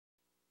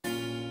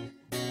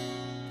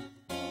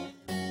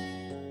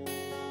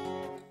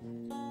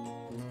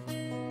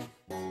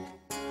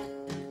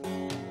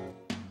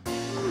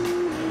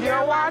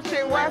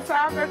watching West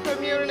Hartford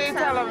Community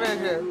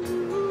Television.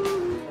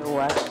 You're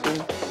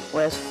watching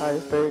West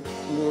Hartford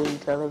Community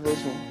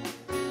Television.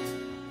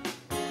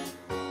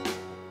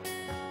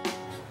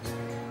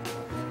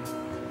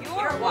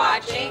 You're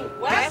watching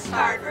West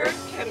Hartford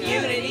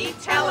Community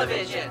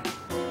Television.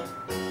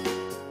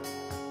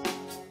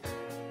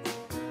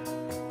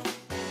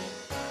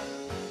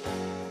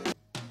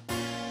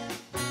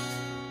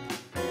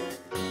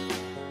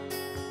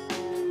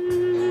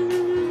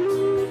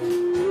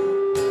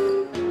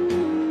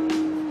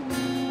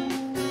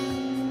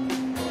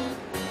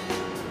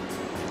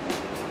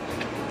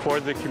 For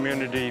the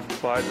community,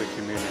 by the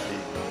community.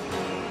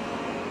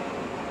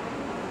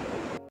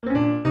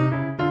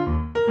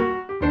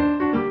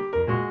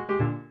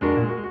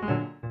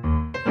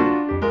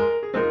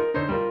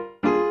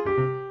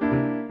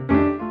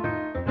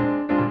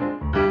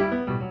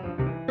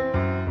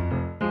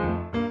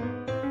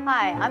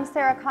 Hi, I'm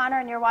Sarah Connor,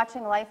 and you're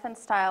watching Life and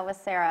Style with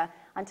Sarah.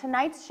 On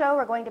tonight's show,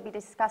 we're going to be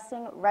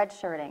discussing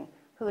redshirting.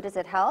 Who does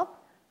it help?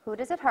 Who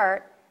does it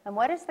hurt? And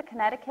what is the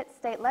Connecticut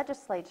State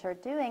Legislature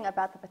doing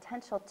about the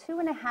potential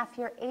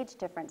 2.5-year age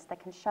difference that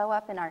can show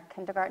up in our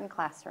kindergarten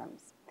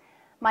classrooms?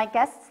 My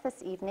guests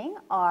this evening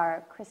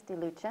are Kristi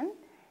Luetjen.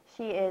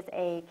 She is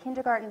a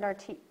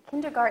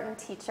kindergarten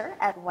teacher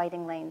at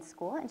Whiting Lane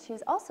School, and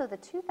she's also the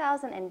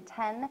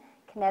 2010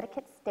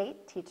 Connecticut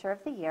State Teacher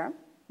of the Year.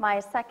 My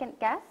second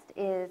guest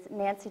is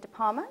Nancy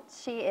DePalma.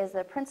 She is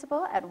a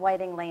principal at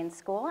Whiting Lane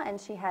School,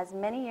 and she has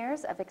many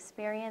years of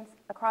experience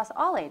across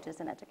all ages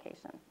in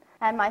education.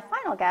 And my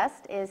final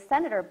guest is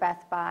Senator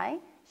Beth Bye.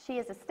 She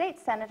is a state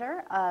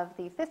senator of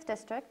the 5th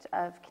District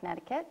of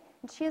Connecticut,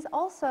 and she is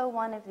also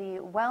one of the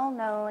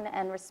well-known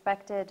and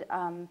respected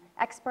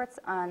experts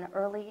on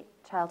early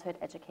childhood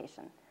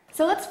education.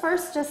 So let's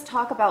first just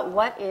talk about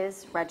what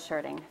is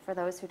redshirting, for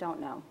those who don't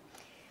know.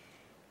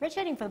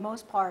 Redshirting, for the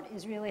most part,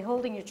 is really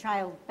holding your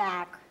child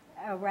back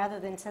rather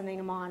than sending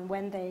them on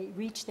when they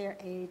reach their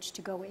age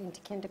to go into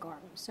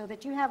kindergarten, so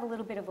that you have a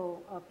little bit of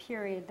a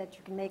period that you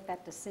can make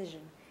that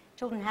decision.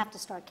 Children have to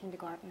start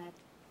kindergarten at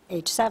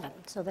age 7,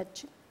 so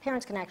that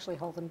parents can actually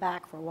hold them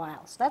back for a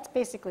while. So that's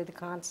basically the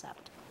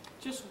concept.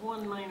 Just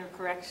one minor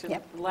correction.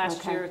 Yep.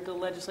 Last year, the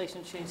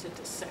legislation changed it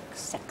to 6.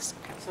 6.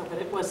 Okay. So,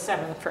 but it was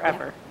 7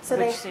 forever. Yep. So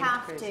they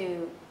have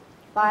to,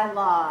 by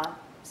law,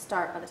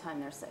 start by the time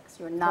they're 6.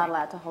 You're not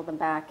allowed to hold them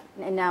back.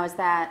 And now is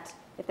that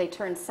if they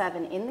turn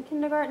 7 in the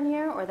kindergarten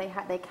year, or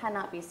they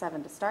cannot be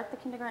 7 to start the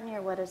kindergarten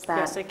year? What is that?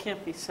 Yes, they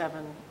can't be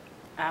 7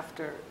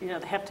 after, they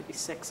have to be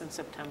 6 in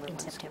September when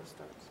school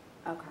starts.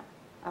 Okay,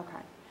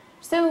 okay.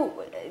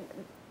 So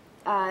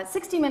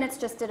 60 Minutes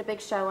just did a big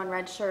show on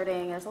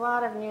redshirting. There's a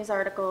lot of news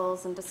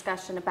articles and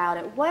discussion about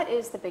it. What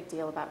is the big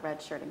deal about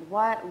redshirting?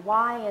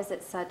 Why is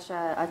it such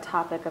a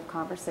topic of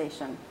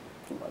conversation?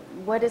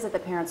 What is it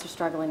that parents are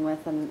struggling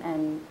with,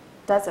 and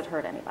does it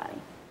hurt anybody?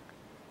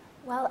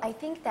 Well, I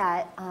think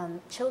that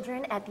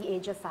children at the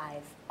age of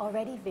 5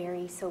 already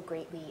vary so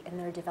greatly in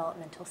their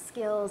developmental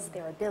skills,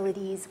 their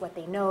abilities, what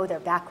they know, their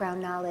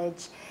background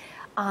knowledge.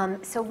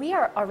 So we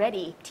are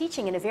already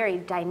teaching in a very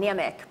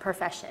dynamic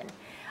profession.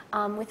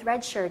 With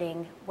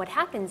redshirting, what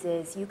happens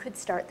is you could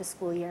start the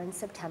school year in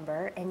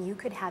September, and you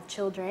could have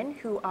children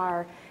who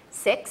are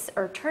 6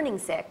 or turning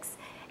 6,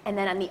 and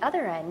then on the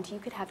other end, you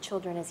could have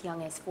children as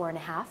young as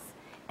 4.5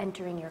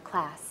 entering your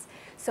class.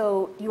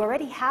 So you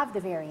already have the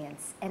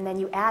variance, and then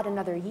you add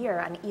another year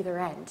on either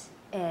end,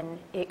 and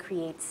it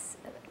creates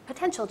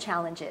potential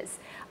challenges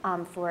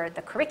for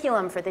the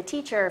curriculum, for the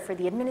teacher, for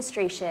the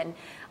administration,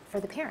 for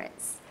the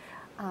parents.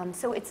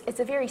 So it's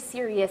a very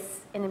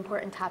serious and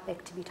important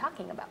topic to be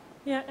talking about.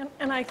 Yeah,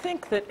 and I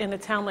think that in a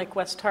town like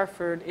West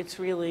Hartford, it's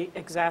really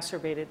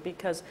exacerbated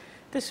because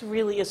this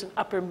really is an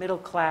upper middle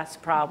class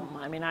problem.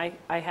 I mean, I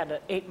had an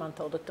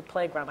 8-month-old at the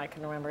playground. I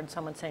can remember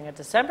someone saying, a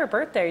December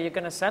birthday, you're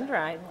going to send her?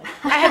 I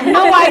had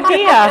no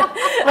idea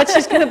what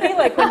she's going to be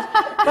like.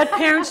 But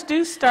parents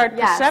do start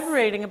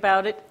perseverating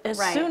about it as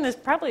soon as,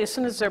 probably as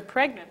soon as they're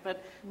pregnant,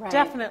 but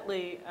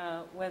definitely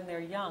when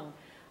they're young.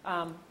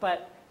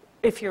 But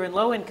if you're in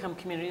low-income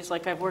communities,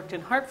 like I've worked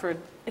in Hartford,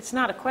 it's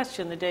not a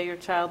question the day your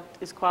child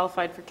is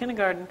qualified for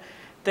kindergarten,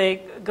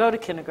 they go to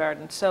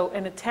kindergarten. So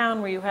in a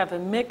town where you have a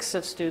mix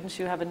of students,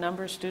 you have a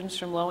number of students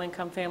from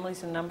low-income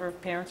families, a number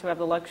of parents who have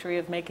the luxury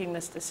of making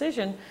this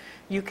decision,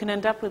 you can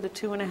end up with a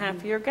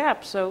 2.5-year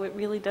gap. So it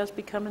really does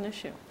become an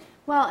issue.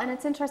 Well, and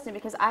it's interesting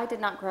because I did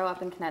not grow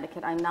up in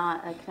Connecticut. I'm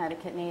not a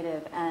Connecticut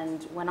native.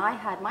 And when I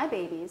had my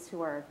babies,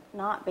 who are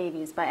not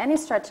babies by any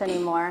stretch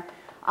anymore,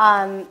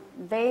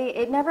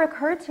 it never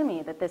occurred to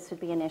me that this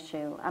would be an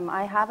issue.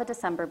 I have a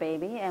December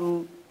baby,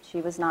 and she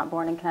was not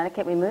born in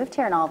Connecticut. We moved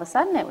here, and all of a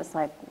sudden it was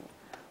like,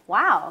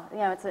 wow.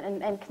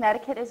 And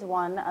Connecticut is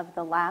one of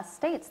the last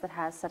states that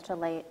has such a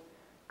late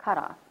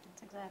cutoff.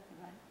 That's exactly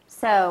right.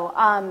 So,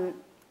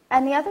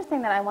 and the other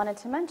thing that I wanted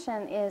to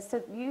mention is,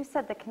 so you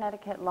said the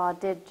Connecticut law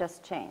did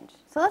just change.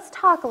 So let's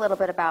talk a little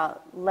bit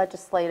about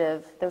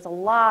legislative. There's a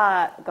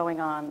lot going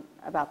on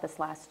about this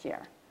last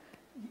year.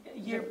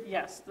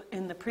 Yes,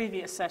 in the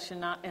previous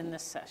session, not in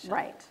this session.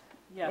 Right.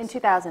 Yes. In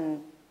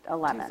 2010.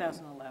 2011.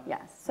 2011.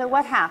 Yes. So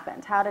what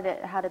happened? How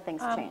did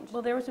things change?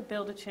 Well, there was a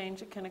bill to change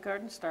the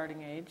kindergarten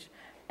starting age,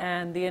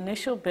 and the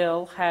initial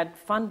bill had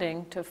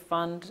funding to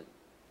fund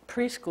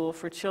preschool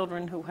for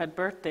children who had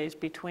birthdays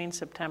between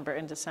September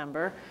and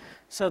December,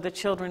 so the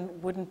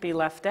children wouldn't be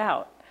left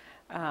out.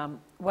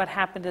 What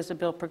happened as the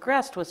bill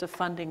progressed was the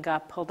funding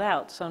got pulled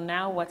out. So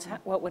now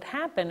what would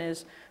happen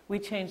is we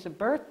changed the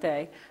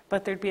birthday,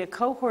 but there'd be a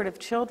cohort of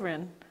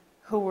children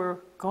who were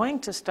going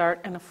to start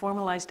in a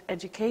formalized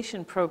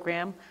education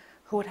program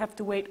who would have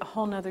to wait a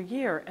whole nother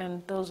year.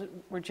 And those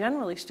were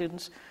generally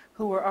students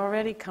who were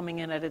already coming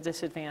in at a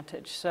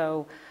disadvantage.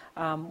 So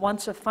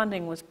once the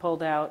funding was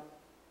pulled out,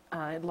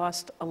 it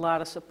lost a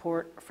lot of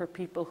support for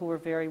people who were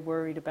very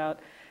worried about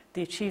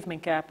the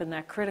achievement gap in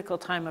that critical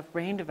time of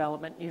brain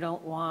development. You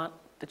don't want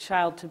the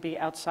child to be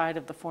outside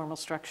of the formal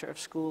structure of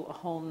school a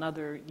whole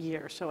nother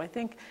year. So I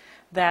think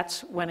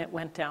that's when it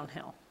went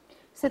downhill.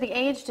 So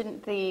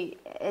the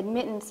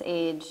admittance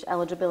age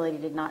eligibility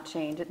did not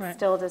change. It's Right.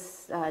 still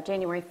this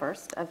January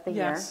 1st of the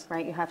year, Yes.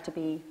 right? You have to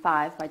be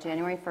 5 by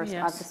January 1st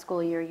Yes. of the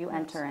school year you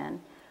enter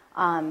in.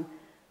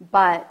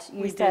 But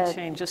you We said... did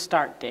change the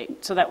start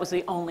date. So that was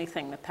the only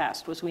thing that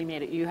passed, was we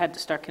made it, you had to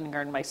start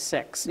kindergarten by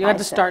 6. You By had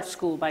to start 6.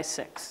 school by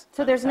 6.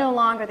 So there's no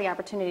longer the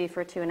opportunity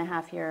for a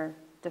 2.5-year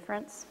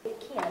difference?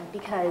 It can,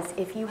 because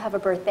if you have a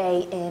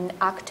birthday in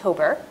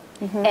October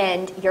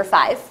and you're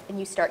 5 and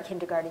you start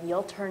kindergarten,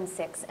 you'll turn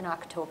 6 in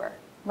October.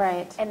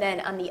 Right. And then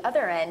on the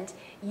other end,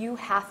 you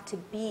have to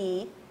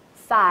be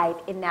 5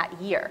 in that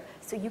year.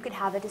 So you could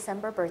have a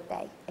December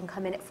birthday and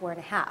come in at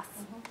 4.5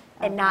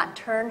 and not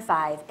turn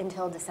 5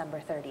 until December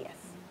 30th.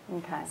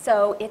 Okay.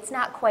 So it's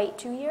not quite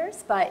 2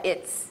 years, but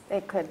it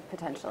could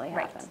potentially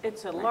happen.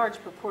 It's a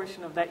large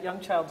proportion of that young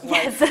child's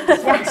life.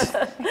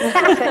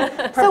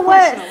 So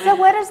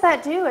what does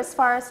that do as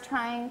far as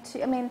trying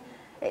to, I mean,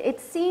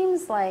 it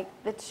seems like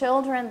the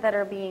children that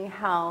are being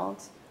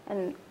held,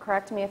 and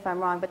correct me if I'm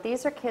wrong, but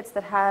these are kids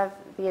that have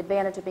the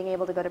advantage of being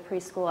able to go to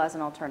preschool as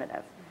an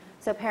alternative.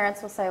 So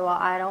parents will say, well,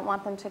 I don't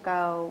want them to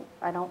go,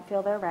 I don't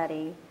feel they're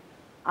ready.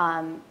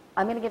 I'm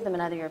going to give them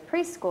another year of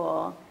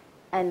preschool.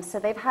 And so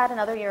they've had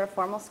another year of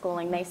formal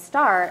schooling. They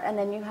start, and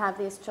then you have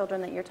these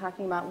children that you're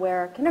talking about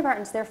where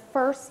kindergarten's their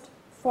first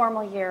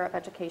formal year of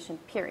education,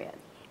 period.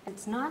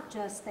 It's not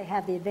just they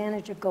have the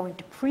advantage of going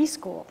to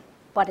preschool,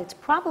 but it's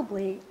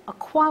probably a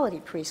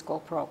quality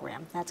preschool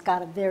program that's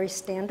got a very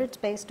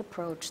standards-based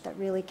approach that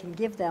really can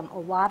give them a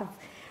lot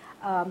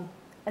of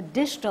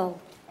additional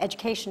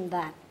education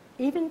that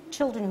even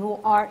children who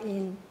are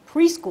in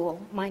preschool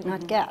might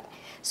not get.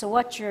 So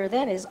what you're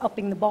then is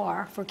upping the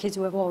bar for kids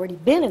who have already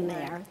been in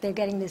there. They're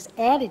getting this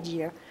added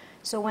year.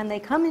 So when they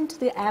come into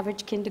the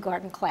average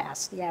kindergarten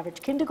class, the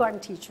average kindergarten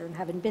teacher, and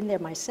having been there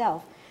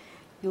myself,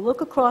 you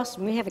look across,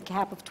 and we have a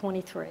cap of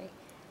 23.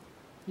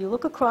 You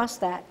look across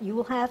that, you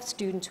will have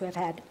students who have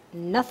had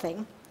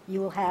nothing.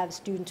 You will have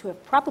students who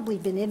have probably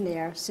been in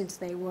there since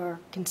they were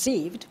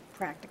conceived,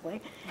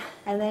 practically.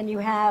 And then you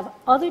have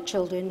other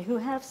children who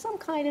have some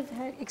kind of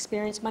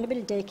experience, might have been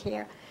in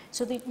daycare,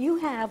 so that you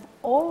have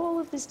all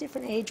of these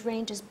different age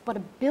ranges, but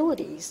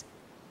abilities,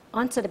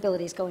 onset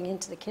abilities going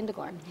into the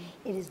kindergarten.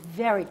 It is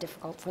very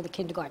difficult for the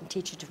kindergarten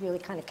teacher to really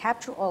kind of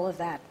capture all of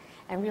that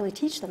and really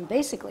teach them.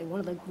 Basically, one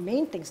of the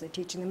main things they're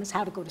teaching them is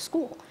how to go to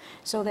school.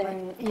 So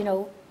that, you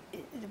know,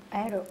 I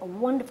had a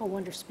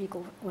wonderful speaker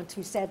once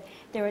who said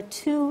there are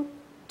two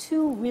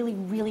really,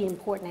 really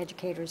important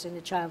educators in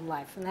a child's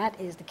life, and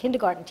that is the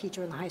kindergarten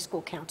teacher and the high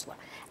school counselor.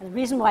 And the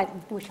reason why,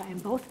 which I am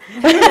both,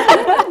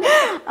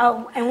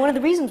 and one of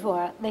the reasons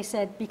why, they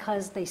said,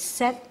 because they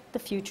set the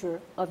future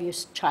of your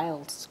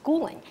child's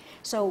schooling.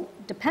 So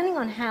depending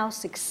on how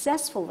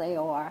successful they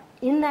are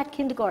in that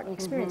kindergarten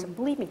experience, and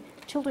believe me,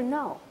 children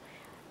know.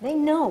 They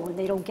know when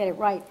they don't get it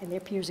right and their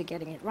peers are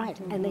getting it right.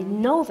 And they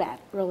know that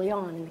early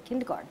on in the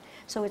kindergarten.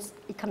 So it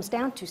comes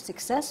down to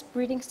success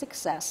breeding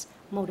success,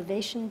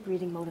 motivation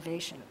breeding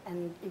motivation.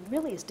 And it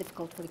really is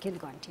difficult for the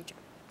kindergarten teacher.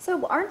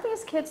 So aren't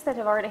these kids that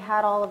have already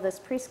had all of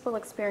this preschool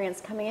experience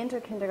coming into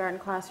a kindergarten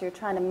class you're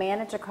trying to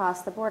manage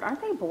across the board,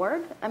 aren't they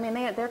bored? I mean,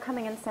 they're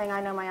coming in saying,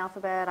 I know my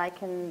alphabet, I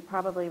can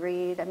probably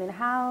read. I mean,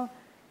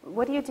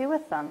 what do you do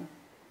with them?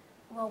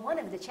 Well, one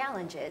of the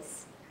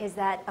challenges is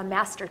that a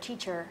master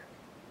teacher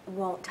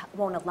won't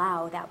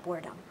allow that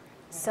boredom.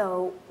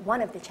 So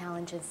one of the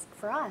challenges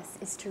for us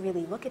is to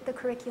really look at the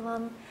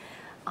curriculum,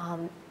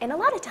 and a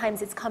lot of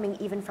times it's coming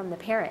even from the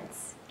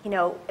parents. You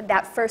know,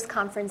 that first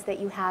conference that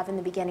you have in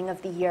the beginning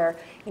of the year,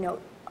 you know,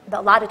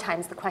 a lot of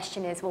times the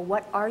question is, well,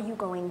 what are you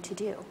going to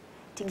do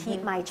to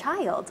keep my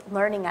child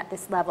learning at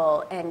this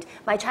level? And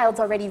my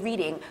child's already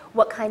reading.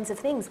 What kinds of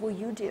things will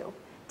you do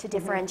to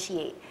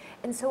differentiate?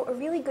 And so a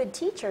really good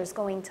teacher is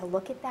going to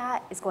look at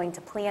that, is going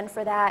to plan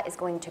for that, is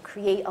going to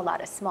create a lot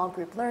of small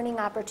group learning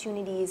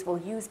opportunities, will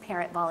use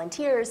parent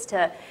volunteers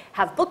to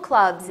have book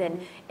clubs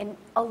and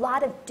a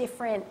lot of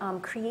different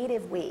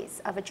creative ways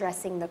of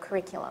addressing the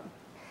curriculum.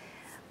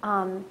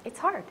 It's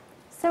hard.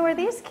 So are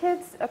these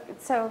kids,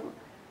 so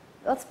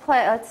let's put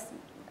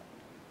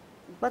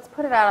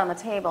it out on the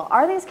table.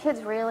 Are these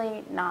kids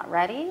really not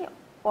ready?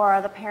 or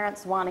are the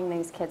parents wanting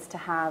these kids to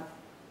have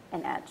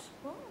an edge?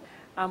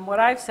 What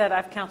I've said,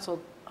 I've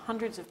counseled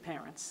hundreds of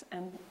parents,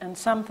 and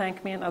some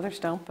thank me and others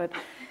don't, but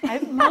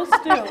most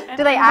do. And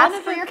Do they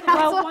ask for your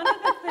counsel? Well,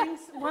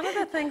 one of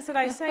the things that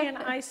I say, and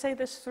I say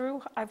this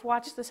through, I've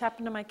watched this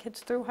happen to my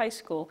kids through high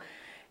school,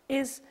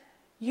 is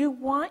you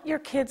want your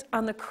kids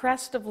on the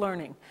crest of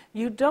learning.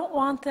 You don't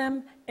want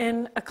them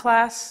in a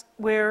class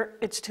where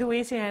it's too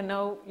easy. I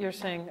know you're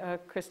saying,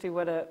 Kristi,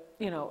 what a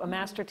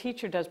master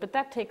teacher does, but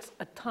that takes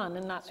a ton,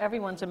 and not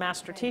everyone's a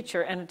master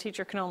teacher, and a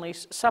teacher can only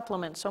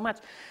supplement so much.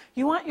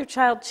 You want your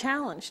child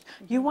challenged.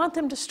 You want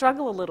them to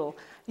struggle a little.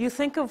 You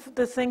think of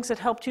the things that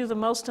helped you the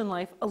most in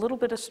life. A little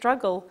bit of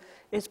struggle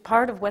is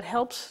part of what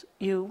helps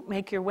you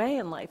make your way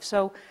in life.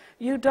 So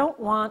you don't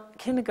want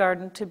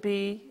kindergarten to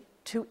be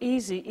too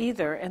easy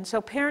either. And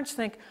so parents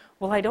think,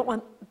 well,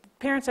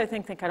 parents I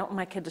think I don't want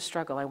my kid to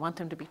struggle. I want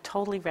them to be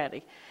totally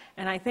ready.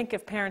 And I think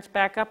if parents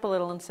back up a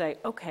little and say,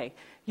 okay,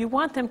 you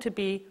want them to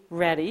be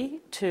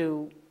ready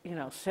to,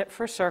 sit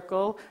for a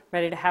circle,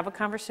 ready to have a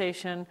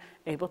conversation,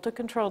 able to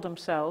control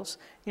themselves,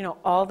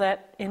 all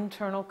that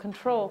internal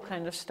control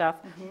kind of stuff.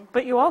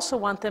 But you also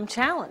want them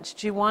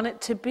challenged. You want it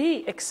to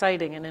be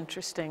exciting and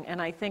interesting.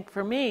 And I think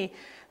for me,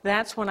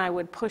 that's when I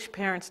would push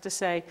parents to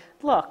say,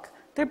 look,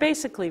 they're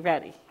basically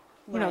ready.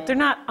 They're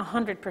not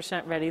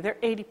 100% ready, they're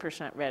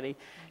 80% ready.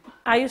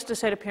 I used to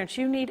say to parents,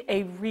 you need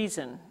a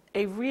reason,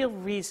 a real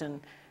reason.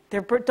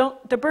 Their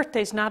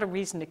birthday's not a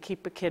reason to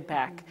keep a kid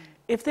back.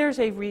 If there's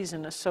a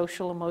reason, a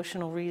social,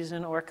 emotional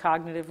reason, or a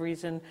cognitive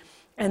reason,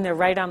 and they're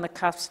right on the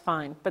cuffs,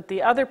 fine. But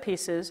the other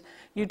piece is,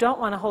 you don't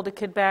want to hold a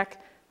kid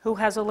back who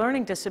has a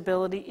learning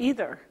disability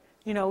either.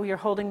 You're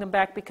holding them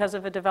back because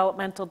of a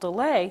developmental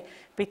delay,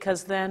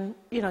 because then,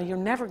 you're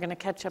never going to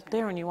catch up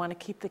there, and you want to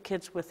keep the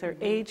kids with their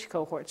age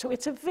cohort. So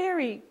it's a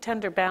very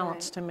tender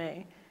balance to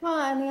me. Well,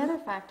 and the other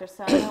factor,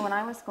 so I know when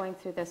I was going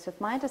through this with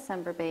my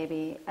December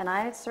baby, and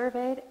I had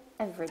surveyed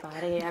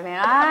everybody. I mean,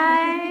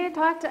 I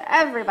talked to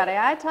everybody.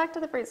 I talked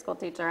to the preschool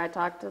teacher. I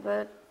talked to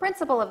the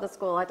principal of the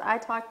school. I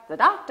talked to the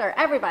doctor,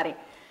 everybody.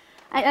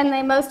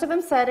 And most of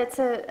them said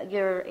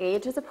your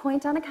age is a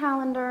point on a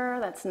calendar.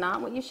 That's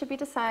not what you should be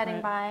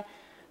deciding by.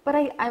 But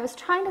I was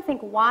trying to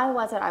think, why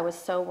was it I was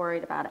so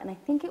worried about it? And I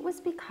think it was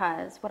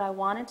because what I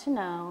wanted to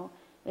know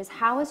is,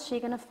 how is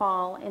she going to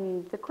fall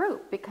in the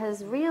group?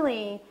 Because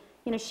really,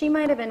 she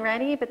might have been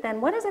ready, but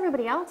then what is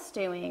everybody else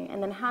doing?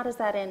 And then how does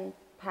that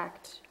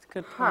impact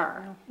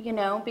her?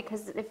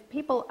 Because if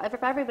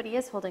everybody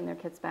is holding their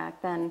kids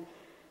back, then,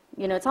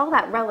 it's all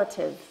that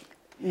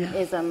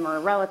relativism or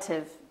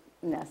relative.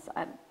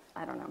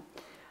 I don't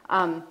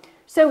know.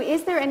 So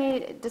is there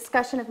any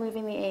discussion of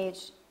moving the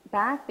age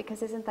back?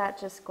 Because isn't that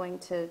just going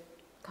to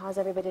cause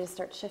everybody to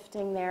start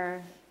shifting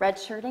their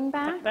redshirting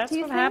back? That's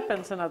what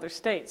happens in other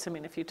states. I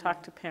mean, if you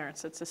talk to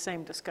parents, it's the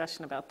same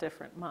discussion about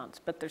different months.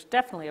 But there's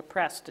definitely a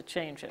press to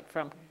change it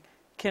from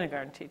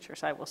kindergarten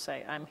teachers, I will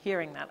say. I'm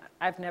hearing that.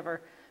 I've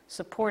never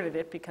supported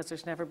it because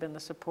there's never been the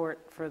support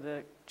for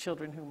the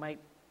children who might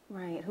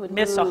who would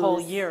miss a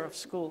whole year of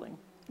schooling.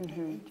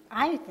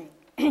 I think,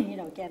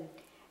 again,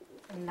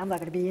 and I'm not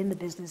going to be in the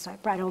business, I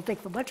probably don't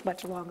think for much,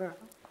 much longer,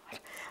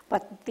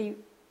 but the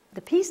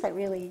piece that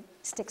really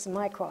sticks in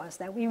my craw is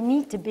that we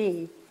need to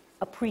be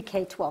a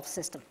pre-K-12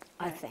 system,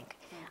 I think.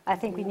 I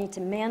think we need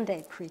to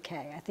mandate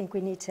pre-K. I think we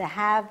need to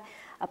have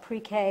a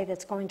pre-K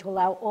that's going to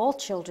allow all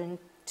children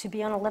to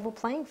be on a level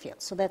playing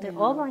field, so that they're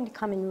all going to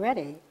come in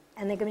ready,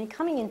 and they're going to be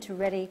coming into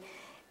ready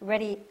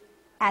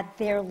at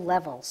their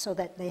level, so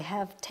that they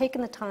have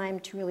taken the time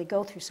to really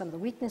go through some of the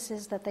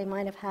weaknesses that they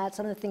might have had,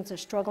 some of the things they're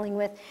struggling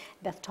with.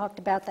 Beth talked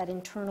about that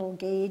internal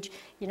gauge.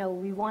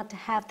 We want to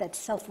have that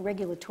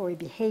self-regulatory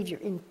behavior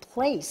in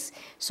place,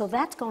 so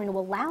that's going to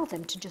allow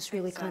them to just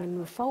really kind of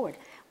move forward.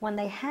 When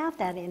they have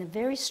that in a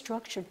very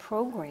structured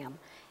program,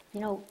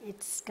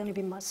 it's going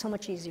to be so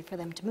much easier for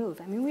them to move.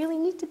 I mean, we really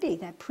need to be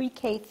that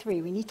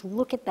pre-K-3. We need to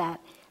look at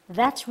that.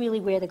 That's really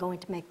where they're going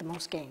to make the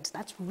most gains.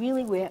 That's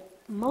really where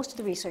most of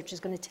the research is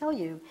going to tell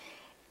you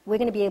we're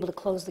going to be able to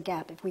close the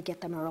gap if we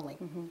get them early.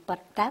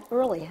 But that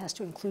early has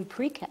to include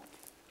pre-K,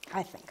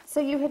 I think.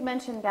 So you had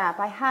mentioned gap.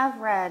 I have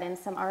read in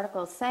some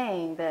articles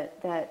saying that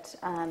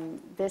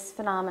this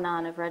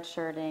phenomenon of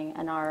redshirting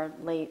and our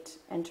late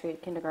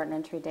kindergarten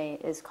entry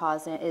date is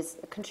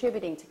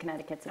contributing to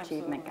Connecticut's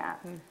achievement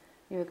gap.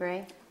 You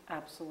agree?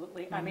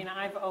 Absolutely. I mean,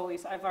 I've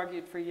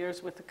argued for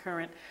years with the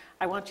current,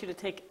 I want you to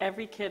take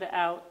every kid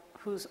out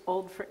who's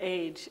old for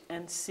age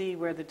and see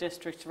where the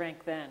districts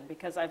rank then,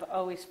 because I've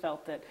always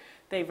felt that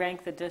they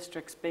rank the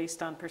districts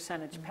based on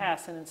percentage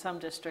pass, and in some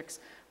districts,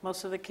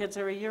 most of the kids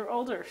are a year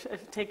older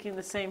taking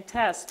the same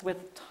test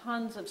with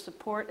tons of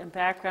support and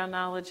background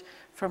knowledge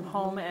from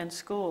home and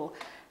school.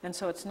 And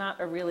so it's not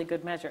a really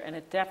good measure, and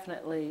it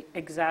definitely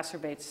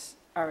exacerbates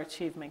our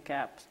achievement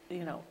gap,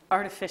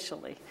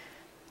 artificially.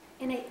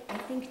 And I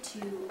think,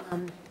 too,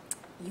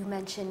 you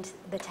mentioned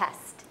the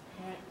test.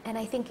 Right. And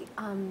I think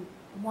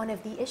one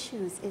of the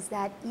issues is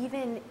that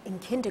even in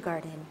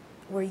kindergarten,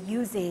 we're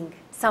using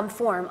some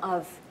form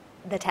of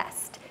the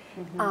test.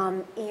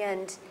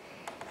 And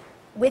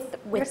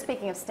You're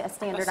speaking of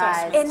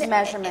standardized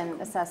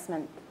measurement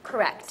assessment.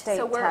 Correct. State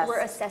So we're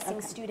tests.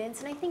 assessing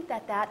students, and I think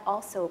that that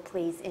also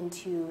plays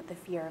into the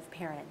fear of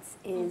parents,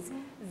 is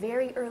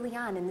very early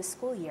on in the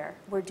school year,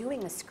 we're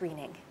doing a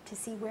screening to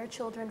see where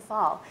children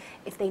fall,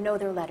 if they know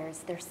their letters,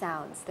 their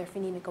sounds, their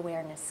phonemic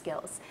awareness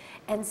skills.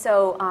 And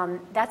so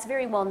that's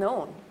very well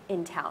known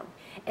in town.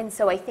 And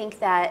so I think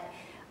that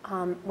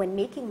when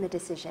making the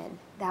decision,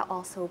 that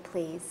also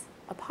plays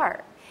a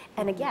part.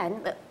 And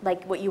again,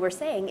 like what you were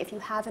saying, if you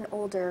have an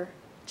older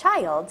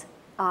child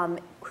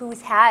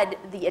who's had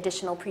the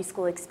additional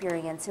preschool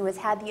experience, who has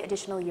had the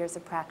additional years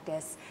of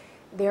practice,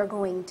 they're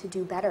going to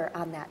do better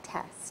on that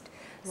test.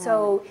 Right.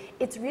 So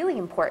it's really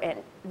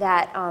important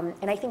that,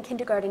 and I think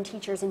kindergarten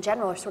teachers in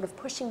general are sort of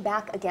pushing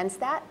back against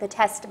that. The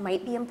test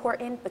might be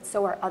important, but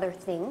so are other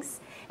things.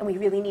 And we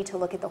really need to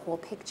look at the whole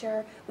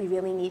picture. We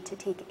really need to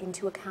take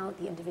into account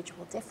the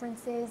individual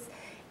differences.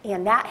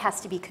 And that has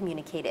to be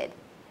communicated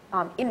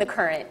in the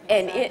current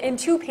and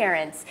to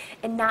parents,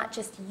 and not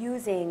just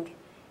using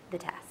the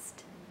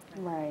test.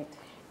 Right.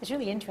 It's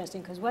really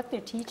interesting because what they're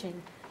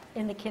teaching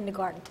in the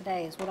kindergarten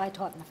today is what I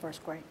taught in the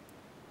first grade.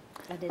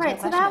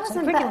 Right, so that was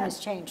the curriculum has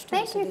changed.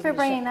 Thank you for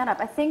bringing that up.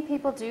 I think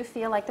people do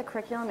feel like the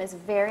curriculum is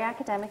very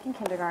academic in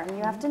kindergarten.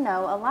 You have to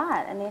know a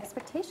lot, and the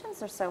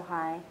expectations are so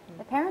high.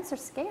 The parents are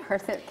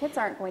scared that kids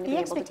aren't going to be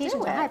able to do it. The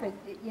expectations are high,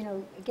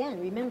 but again,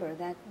 remember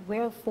that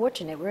we're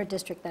fortunate. We're a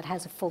district that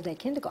has a full-day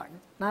kindergarten.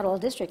 Not all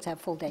districts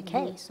have full-day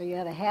K, so you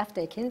have a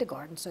half-day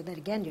kindergarten. So that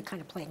again, you're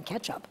kind of playing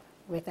catch-up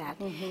with that.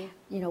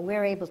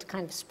 We're able to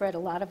kind of spread a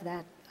lot of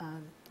that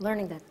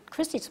learning that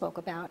Kristi spoke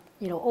about,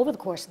 over the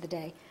course of the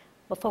day,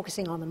 but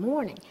focusing on the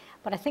morning.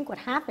 But I think what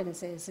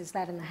happens is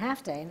that in the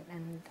half day,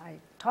 and I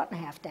taught in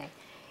a half day,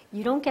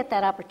 you don't get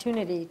that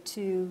opportunity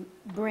to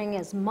bring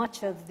as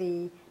much of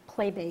the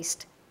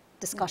play-based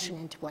discussion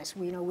into place,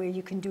 where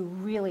you can do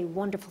really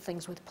wonderful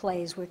things with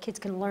plays, where kids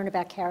can learn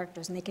about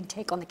characters and they can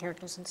take on the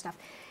characters and stuff.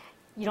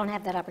 You don't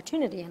have that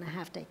opportunity in a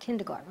half-day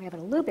kindergarten. We have it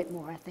a little bit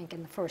more, I think,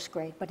 in the first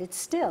grade, but it's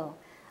still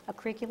a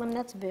curriculum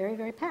that's very,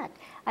 very packed.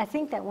 I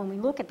think that when we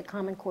look at the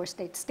Common Core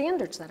state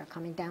standards that are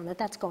coming down,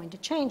 that's going to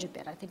change a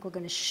bit. I think we're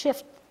going to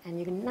shift, and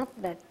we're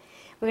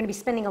going to be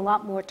spending a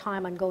lot more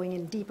time on going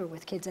in deeper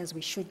with kids, as we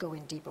should go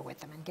in deeper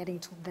with them, and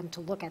getting them to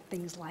look at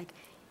things like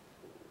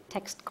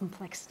text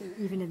complexity,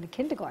 even in the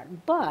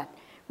kindergarten, but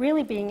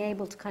really being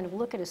able to kind of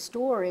look at a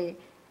story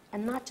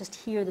and not just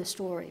hear the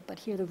story, but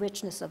hear the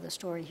richness of the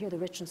story, hear the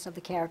richness of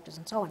the characters,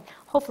 and so on.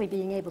 Hopefully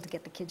being able to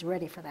get the kids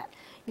ready for that.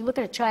 You look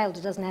at a child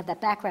who doesn't have that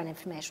background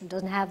information,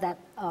 doesn't have that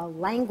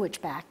language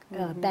bank,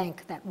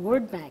 that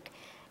word bank,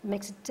 it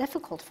makes it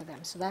difficult for them.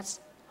 So that's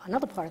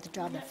another part of the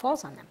job that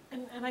falls on them.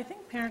 And I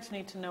think parents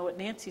need to know what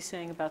Nancy's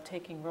saying about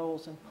taking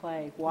roles in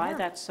play, why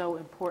that's so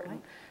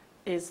important,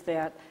 is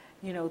that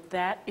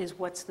that is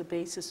what's the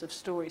basis of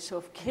story. So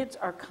if kids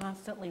are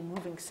constantly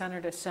moving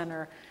center to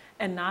center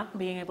and not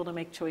being able to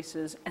make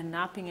choices and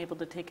not being able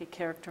to take a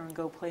character and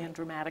go play in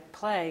dramatic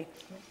play,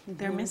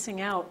 they're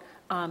missing out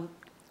on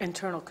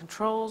internal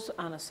controls,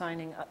 on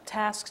assigning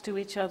tasks to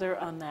each other,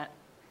 on that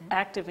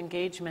active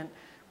engagement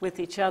with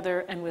each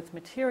other and with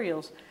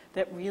materials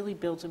that really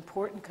builds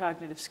important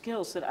cognitive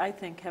skills that I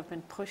think have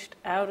been pushed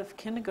out of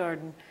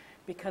kindergarten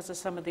because of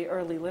some of the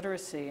early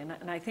literacy.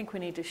 And I think we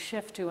need to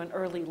shift to an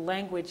early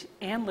language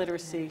and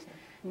literacy,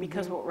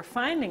 because what we're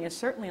finding is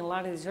certainly in a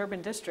lot of these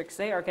urban districts,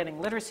 they are getting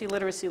literacy,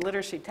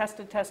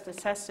 tested,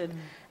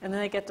 and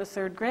then they get to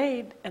third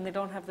grade and they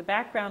don't have the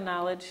background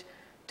knowledge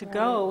to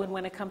go, and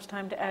when it comes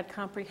time to add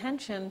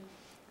comprehension,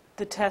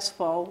 the tests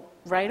fall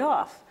right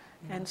off.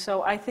 And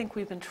so I think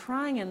we've been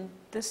trying in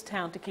this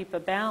town to keep a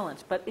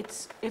balance, but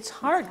it's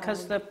hard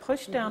because the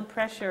push-down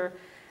pressure,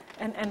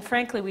 and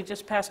frankly, we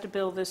just passed a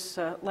bill this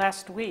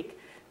last week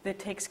that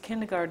takes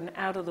kindergarten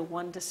out of the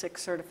 1 to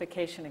 6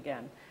 certification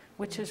again,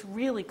 which has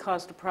really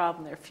caused a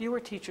problem. There are fewer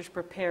teachers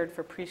prepared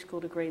for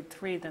preschool to grade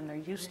 3 than there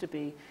used to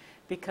be,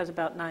 because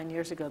about 9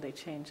 years ago they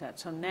changed that.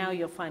 So now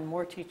you'll find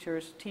more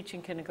teachers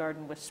teaching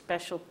kindergarten with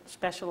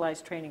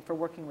specialized training for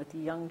working with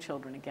young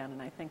children again,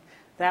 and I think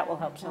that will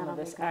help some of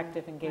this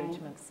active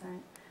engagement.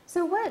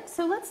 Right.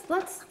 So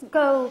let's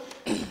go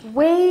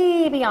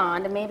way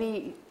beyond, and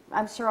maybe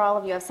I'm sure all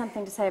of you have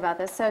something to say about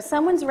this. So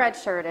someone's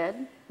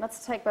redshirted.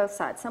 Let's take both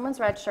sides. Someone's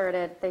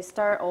redshirted. They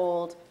start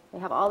old. They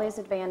have all these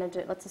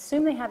advantages. Let's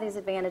assume they have these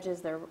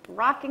advantages. They're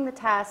rocking the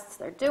tests.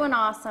 They're doing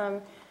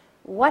awesome.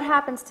 What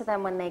happens to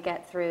them when they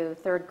get through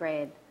third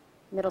grade,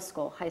 middle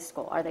school, high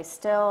school? Are they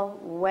still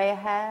way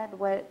ahead?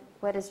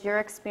 What is your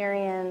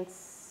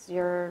experience,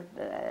 your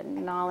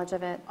knowledge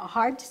of it?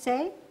 Hard to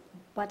say,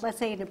 but let's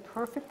say in a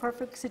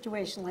perfect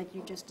situation like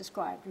you just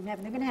described, they're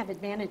going to have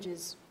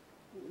advantages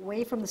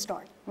way from the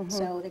start.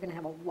 So they're going to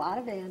have a lot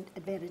of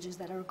advantages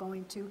that are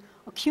going to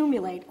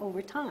accumulate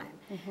over time.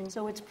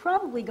 So it's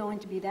probably going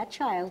to be that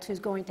child who's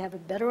going to have a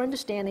better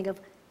understanding of,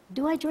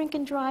 do I drink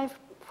and drive?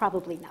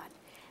 Probably not.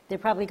 They're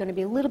probably going to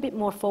be a little bit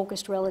more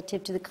focused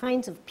relative to the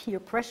kinds of peer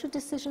pressure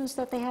decisions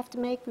that they have to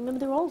make. Remember,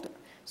 they're older.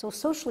 So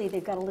socially,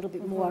 they've got a little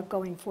bit more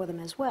going for them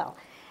as well.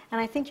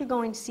 And I think you're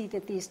going to see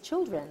that these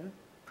children,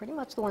 pretty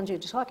much the ones you're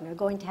just talking, are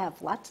going to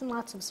have lots and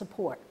lots of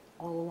support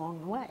all along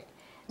the way.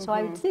 So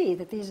I would see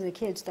that these are the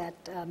kids that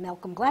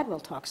Malcolm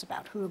Gladwell talks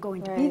about, who are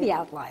going to be the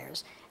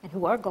outliers and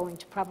who are going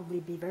to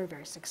probably be very,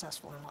 very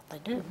successful in what they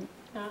do.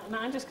 Now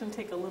I'm just going to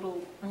take I'm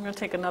going to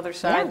take another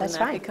side than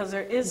that, because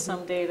there is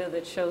some data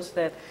that shows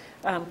that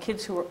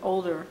kids who are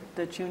older,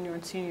 the junior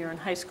and senior in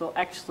high school,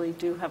 actually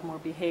do have more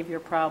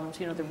behavior problems.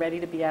 You know, they're ready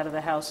to be out of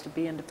the house, to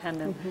be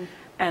independent,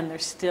 and they're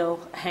still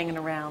hanging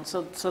around.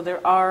 So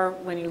there are,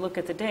 when you look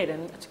at the data,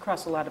 and it's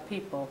across a lot of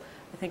people,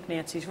 I think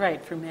Nancy's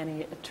right. For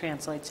many, it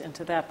translates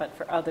into that, but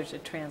for others,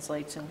 it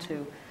translates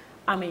into,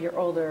 I'm a year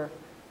older,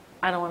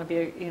 I don't want to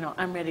be,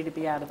 I'm ready to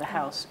be out of the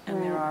house.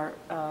 And there are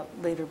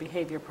later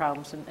behavior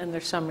problems, and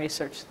there's some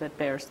research that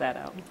bears that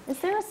out. Is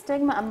there a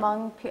stigma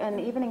among, and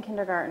even in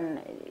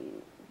kindergarten,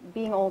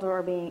 being older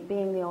or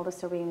being the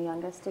oldest or being the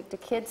youngest? Do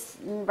kids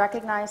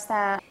recognize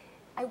that?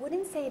 I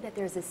wouldn't say that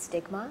there's a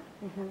stigma,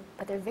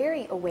 but they're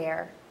very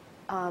aware.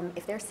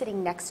 If they're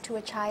sitting next to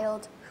a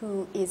child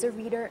who is a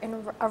reader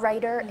and a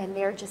writer, and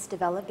they're just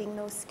developing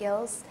those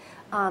skills,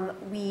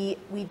 we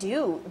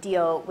do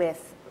deal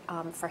with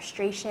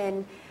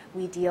frustration.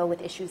 We deal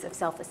with issues of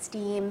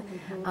self-esteem.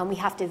 We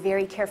have to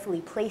very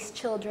carefully place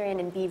children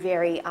and be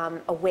very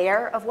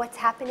aware of what's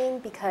happening,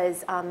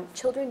 because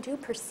children do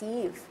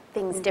perceive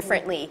things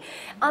differently.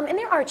 And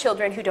there are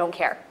children who don't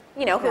care,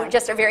 who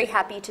just are very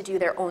happy to do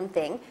their own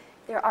thing.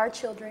 There are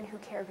children who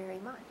care very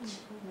much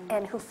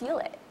and who feel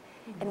it.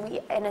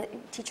 And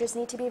teachers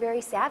need to be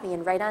very savvy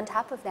and right on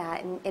top of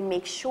that, and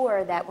make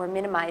sure that we're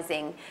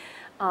minimizing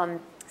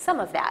some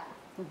of that.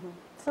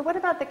 So what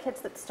about the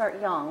kids that start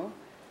young?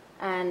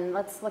 And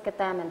let's look at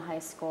them in high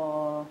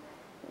school.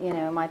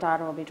 My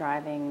daughter will be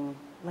driving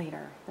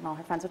later than all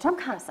her friends, which I'm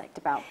kind of psyched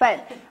about.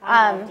 But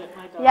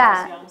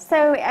yeah,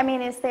 so I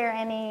mean, is there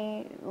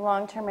any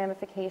long-term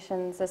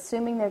ramifications,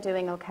 assuming they're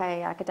doing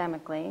okay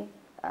academically,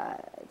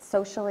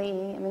 socially?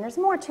 I mean, there's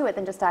more to it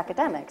than just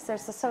academics.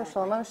 There's the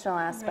social, emotional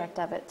aspect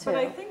of it too. But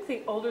I think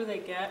the older they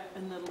get,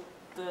 and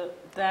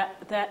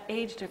that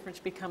age difference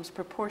becomes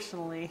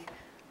proportionally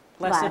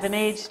less of an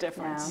age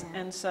difference.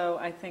 And so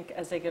I think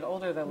as they get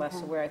older, they're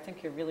less aware. I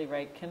think you're really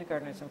right.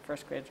 Kindergartners and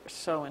first graders are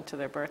so into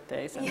their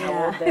birthdays and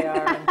how old they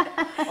are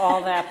and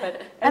all that.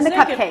 But and the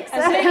cupcakes.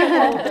 As they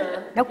get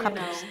older, no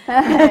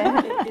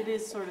cupcakes. It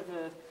is sort of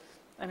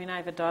I mean, I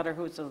have a daughter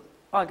who's an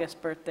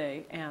August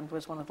birthday and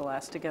was one of the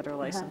last to get her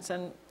license.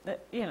 And,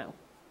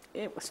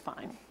 it was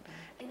fine.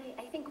 And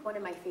I think one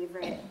of my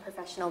favorite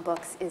professional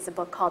books is a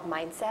book called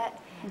Mindset.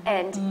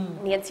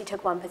 And Nancy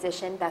took one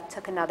position, Beth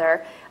took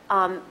another.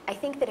 I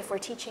think that if we're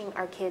teaching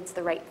our kids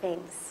the right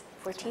things,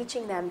 if we're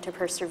teaching them to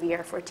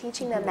persevere, if we're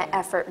teaching them that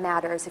effort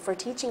matters, if we're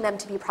teaching them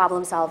to be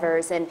problem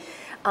solvers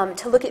and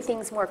to look at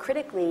things more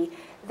critically,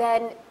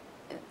 then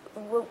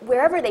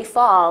wherever they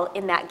fall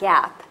in that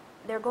gap,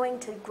 they're going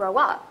to grow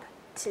up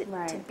to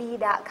be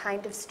that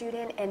kind of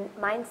student. And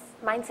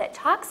Mindset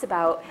talks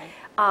about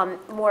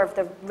more of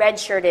the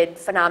red-shirted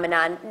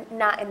phenomenon,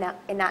 not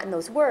in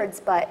those words,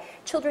 but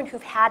children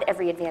who've had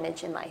every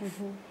advantage in life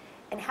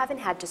and haven't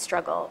had to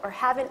struggle or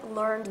haven't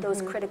learned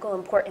those critical,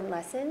 important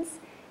lessons.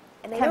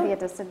 And they can be a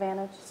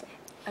disadvantage.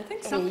 I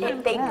think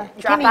sometimes they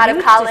drop out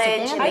of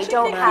college and they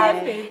don't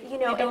have, they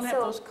don't have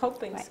those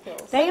coping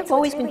skills. They have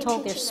always been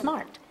told they're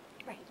smart.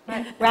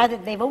 Rather,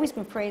 they've always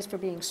been praised for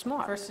being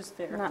smart. Versus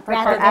their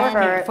rather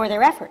than for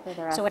their effort.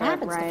 For So what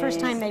happens, the first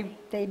time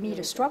they meet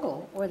a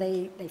struggle or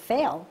they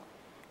fail,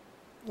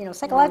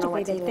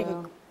 psychologically they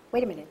think,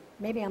 wait a minute,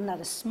 maybe I'm not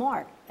as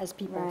smart as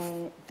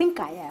people think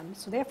I am,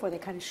 so therefore they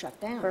kind of shut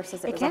down.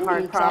 Versus it was a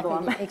hard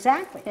problem.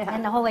 Exactly.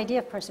 And the whole idea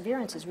of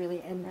perseverance is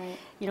really,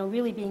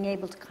 really being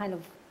able to kind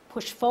of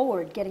push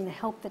forward, getting the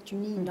help that you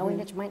need, knowing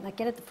that you might not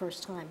get it the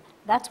first time.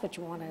 That's what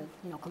you want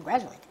to,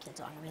 congratulate the kids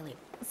on, really.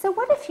 So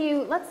what if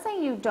let's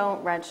say you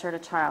don't redshirt a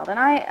child, and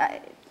I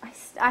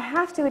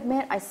have to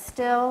admit, I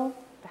still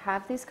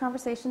have these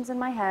conversations in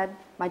my head.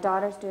 My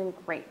daughter's doing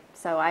great,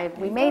 so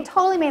we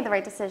totally made the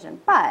right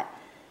decision. But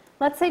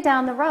let's say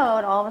down the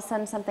road, all of a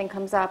sudden something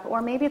comes up,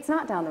 or maybe it's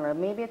not down the road.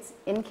 Maybe it's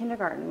in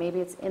kindergarten. Maybe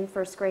it's in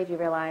first grade. You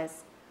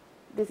realize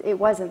it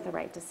wasn't the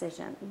right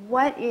decision.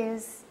 What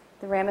is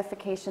the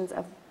ramifications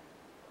of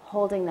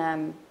holding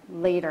them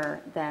later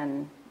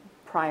than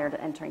prior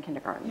to entering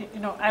kindergarten?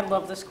 I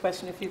love this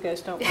question, if you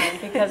guys don't mind,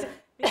 because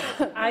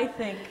I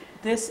think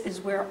this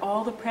is where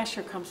all the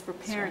pressure comes for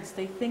parents.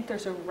 They think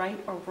there's a right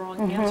or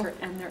wrong answer,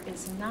 and there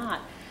is not.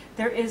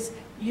 There is,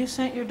 you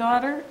sent your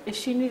daughter, if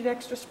she needed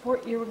extra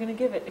support, you were going to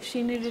give it. If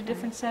she needed a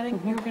different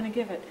setting, you were going to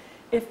give it.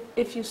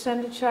 If you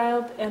send a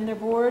child and they're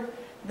bored,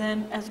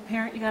 then as a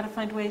parent, you got to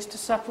find ways to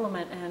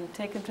supplement and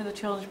take them to the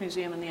Children's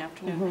Museum in the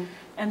afternoon.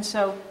 And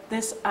so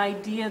this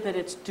idea that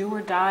it's do or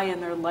die and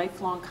there are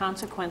lifelong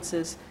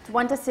consequences. It's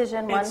one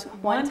decision,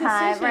 one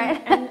time, decision,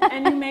 right?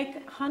 and you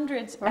make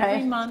hundreds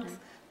every month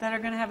that are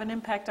going to have an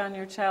impact on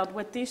your child.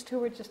 What these two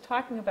were just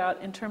talking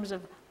about in terms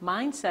of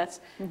mindsets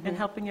and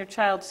helping your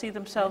child see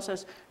themselves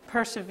as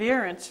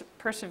persevering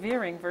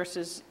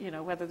versus,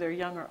 whether they're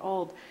young or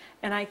old.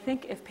 And I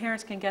think if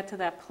parents can get to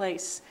that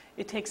place,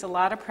 it takes a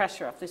lot of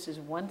pressure off. This is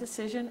one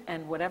decision,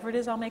 and whatever it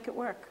is, I'll make it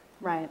work.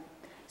 Right.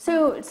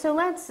 So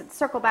let's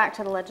circle back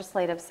to the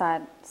legislative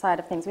side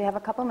of things. We have a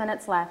couple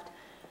minutes left.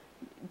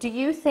 Do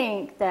you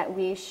think that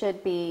we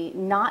should be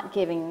not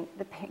giving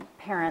the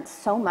parents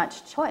so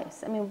much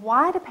choice? I mean,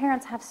 why do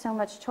parents have so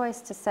much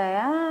choice to say,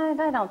 I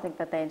don't think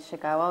that they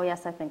should go, oh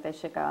yes, I think they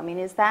should go? I mean,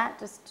 is that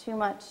just too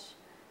much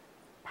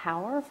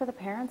power for the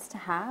parents to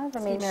have? I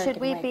mean, should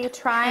we be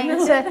trying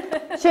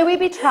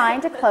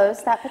to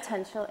close that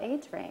potential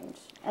age range?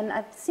 And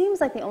it seems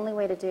like the only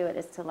way to do it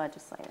is to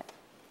legislate it.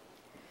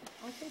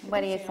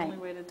 What do you think? The only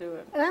way to do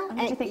it. Well,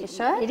 Do you think you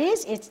should? It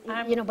is.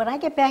 But I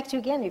get back to,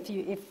 again, if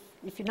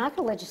you're not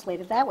going to legislate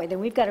it that way, then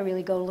we've got to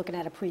really go looking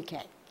at a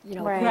pre-K,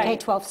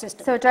 K-12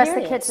 system. So address the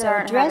period. kids that So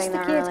aren't address having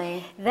the their kids.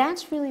 early-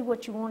 That's really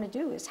what you want to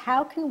do, is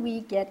how can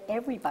we get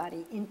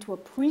everybody into a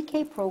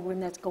pre-K program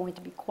that's going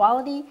to be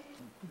quality?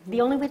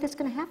 The only way that's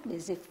going to happen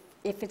is if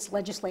it's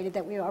legislated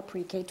that we are a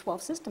pre-K-12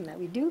 system, that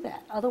we do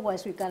that.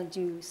 Otherwise, we've got to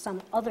do some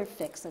other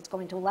fix that's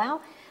going to allow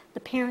the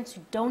parents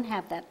who don't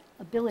have that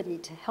ability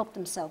to help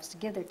themselves, to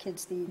give their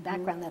kids the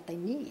background that they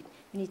need.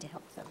 We need to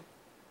help them.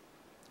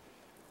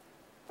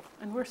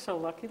 And we're so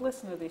lucky.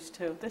 Listen to these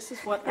two. This is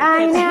what I our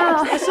kids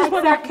know. This is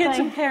what our kids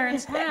and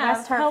parents have,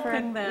 West Hartford.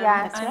 helping them.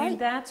 Yeah, that's I mean, right.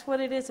 that's what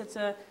it is. It's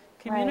a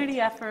community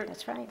effort.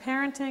 That's right.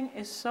 Parenting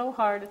is so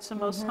hard. It's the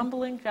most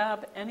humbling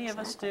job any of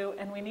us do,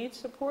 and we need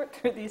support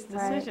through these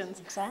decisions.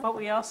 Exactly. But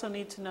we also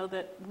need to know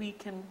that we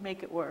can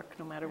make it work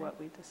no matter what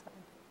we decide.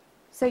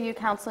 So you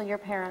counsel your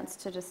parents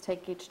to just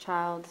take each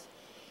child.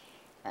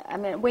 I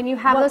mean, when you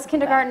have those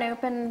kindergarten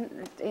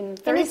open in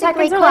 30 it's a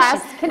seconds great or less,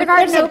 question.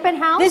 kindergarten Listen, open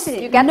house, this is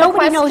you it. get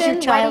Nobody the knows question,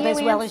 your child what do as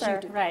you well as you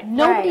answer? do. Right.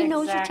 Nobody Right.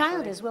 knows your Exactly.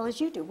 child as well as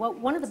you do. Well,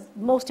 one of the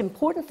most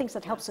important things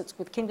that helps us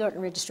with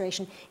kindergarten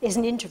registration is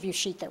an interview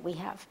sheet that we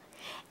have.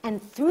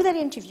 And through that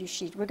interview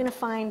sheet, we're going to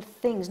find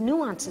things,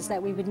 nuances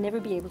that we would never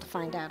be able to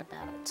find out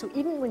about it. So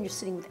even when you're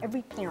sitting with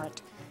every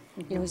parent,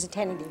 who's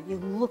attending there, you're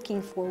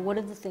looking for what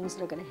are the things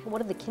that are going to,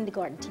 what are the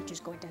kindergarten teachers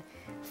going to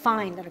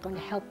find that are going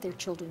to help their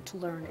children to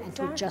learn and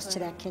to adjust to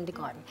that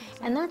kindergarten.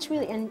 And that's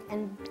really, and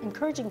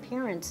encouraging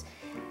parents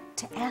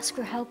to ask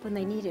for help when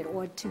they need it,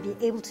 or to be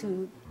able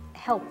to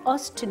help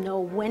us to know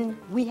when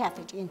we have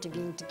to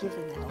intervene to give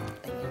them the help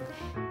that they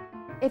need.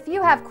 If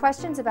you have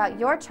questions about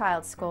your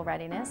child's school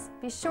readiness,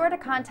 be sure to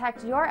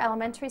contact your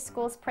elementary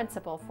school's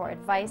principal for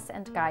advice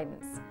and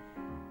guidance.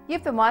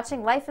 You've been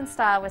watching Life and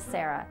Style with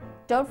Sara.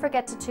 Don't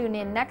forget to tune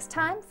in next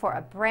time for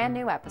a brand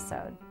new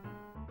episode.